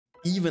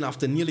Even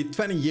after nearly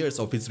 20 years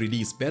of its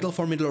release, Battle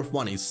for Middle-earth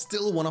 1 is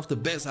still one of the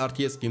best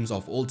RTS games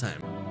of all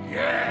time.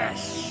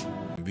 Yes!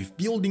 With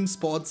building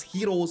spots,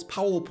 heroes,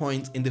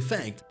 PowerPoints, and the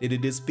fact that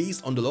it is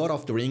based on the Lord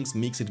of the Rings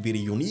makes it very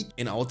unique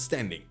and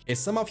outstanding. As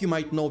some of you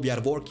might know, we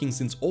are working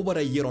since over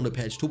a year on the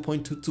patch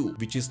 2.22,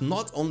 which is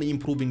not only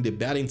improving the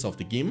balance of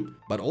the game,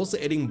 but also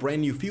adding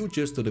brand new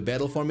features to the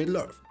Battle for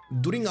Middle-earth.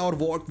 During our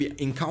work, we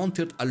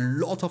encountered a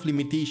lot of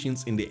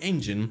limitations in the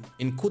engine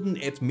and couldn't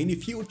add many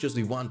features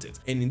we wanted.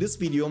 And in this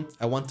video,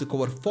 I want to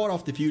cover 4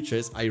 of the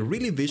features I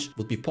really wish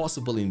would be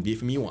possible in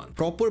BFME1.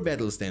 Proper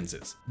battle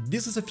stances.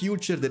 This is a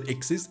feature that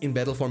exists in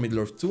Battle for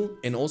Middle-earth 2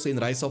 and also in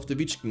Rise of the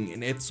Witch King,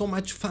 and adds so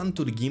much fun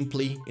to the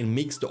gameplay and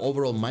makes the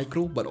overall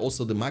micro but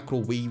also the macro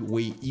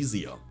way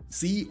easier.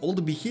 See, all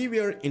the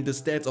behavior and the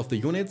stats of the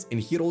units and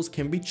heroes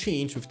can be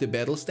changed with the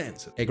battle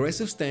stance.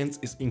 Aggressive stance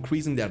is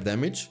increasing their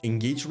damage,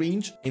 engage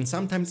range, and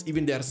sometimes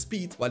even their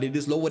speed, while it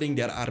is lowering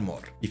their armor.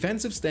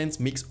 Defensive stance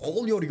makes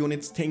all your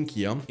units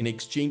tankier in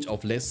exchange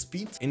of less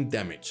speed and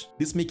damage.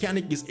 This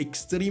mechanic is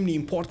extremely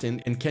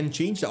important and can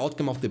change the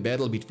outcome of the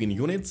battle between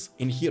units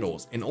and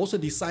heroes, and also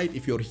decide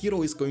if your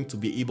hero is going to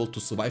be able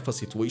to survive a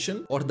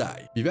situation or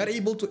die. We were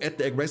able to add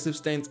the aggressive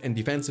stance and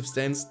defensive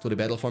stance to the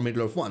Battle for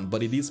Middle-earth 1,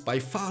 but it is by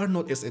far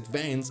not as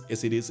advanced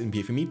as it is in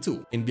BFME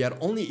 2, and we are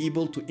only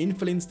able to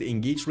influence the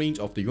engage range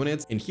of the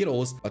units and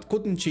heroes, but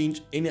couldn't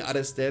change any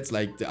other stats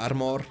like the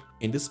armor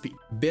and the speed.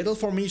 Battle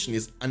formation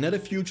is another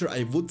feature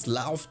I would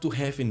love to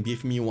have in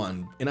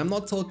BFME1, and I'm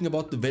not talking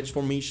about the wedge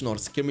formation or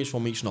skirmish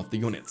formation of the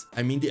units.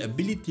 I mean the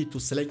ability to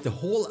select the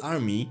whole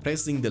army,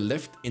 pressing the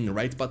left and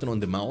right button on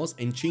the mouse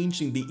and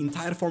changing the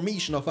entire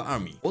formation of an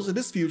army. Also,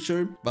 this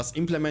feature was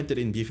implemented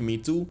in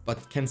BFME 2,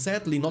 but can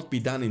sadly not be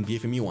done in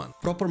BFME 1.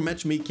 Proper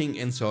matchmaking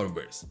and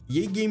servers.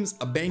 EA Games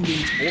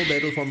abandoned all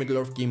Battle for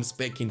Middle-earth games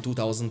back in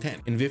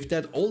 2010, and with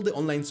that all the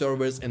online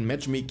servers and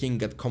matchmaking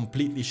got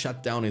completely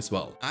shut down as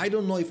well. I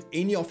don't know if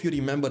any of you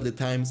remember the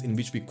times in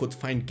which we could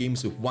find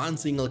games with one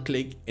single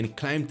click and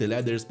climb the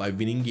ladders by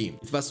winning games.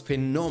 It was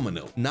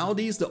phenomenal.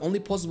 Nowadays, the only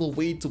possible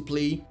way to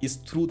play is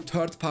through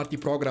third-party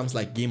programs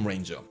like Game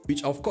Ranger,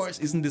 which of course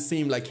isn't the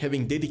same like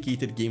having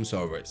dedicated game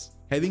servers.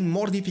 Having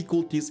more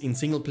difficulties in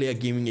single-player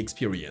gaming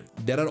experience.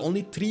 There are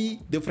only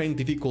 3 different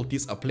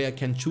difficulties a player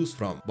can choose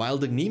from. While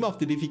the name of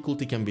the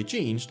difficulty can be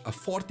changed, a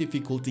 4th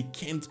difficulty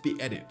can't be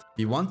added.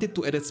 We wanted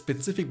to add a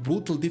specific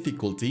brutal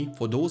difficulty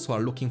for those who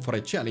are looking for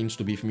a challenge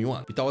to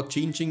BFME1 without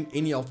changing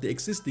any of the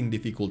existing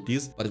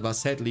difficulties, but it was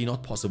sadly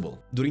not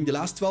possible. During the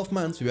last 12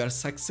 months, we were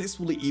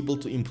successfully able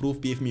to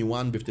improve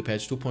BFME1 with the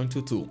patch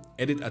 2.22,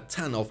 added a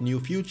ton of new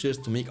features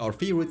to make our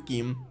favorite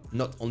game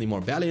not only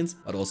more balanced,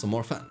 but also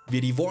more fun. We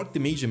reworked the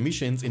major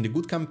missions in the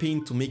good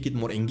campaign to make it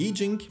more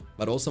engaging,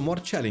 but also more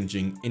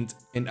challenging,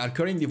 and are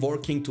currently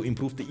working to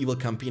improve the evil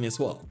campaign as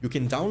well. You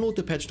can download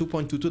the patch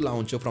 2.22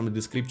 launcher from the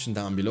description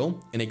down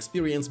below and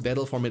experience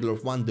Battle for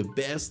Middle-earth 1 the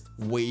best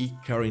way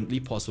currently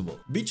possible.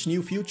 Which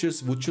new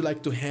features would you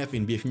like to have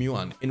in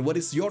BFME1, and what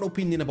is your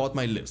opinion about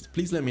my list?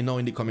 Please let me know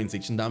in the comment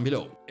section down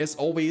below. As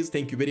always,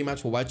 thank you very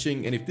much for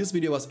watching, and if this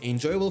video was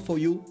enjoyable for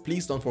you,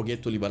 please don't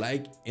forget to leave a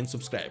like and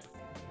subscribe.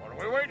 What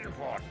are we waiting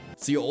for?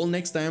 See you all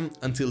next time.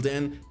 Until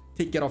then,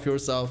 take care of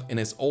yourself, and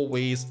as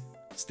always,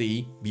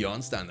 stay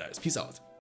beyond standards. Peace out.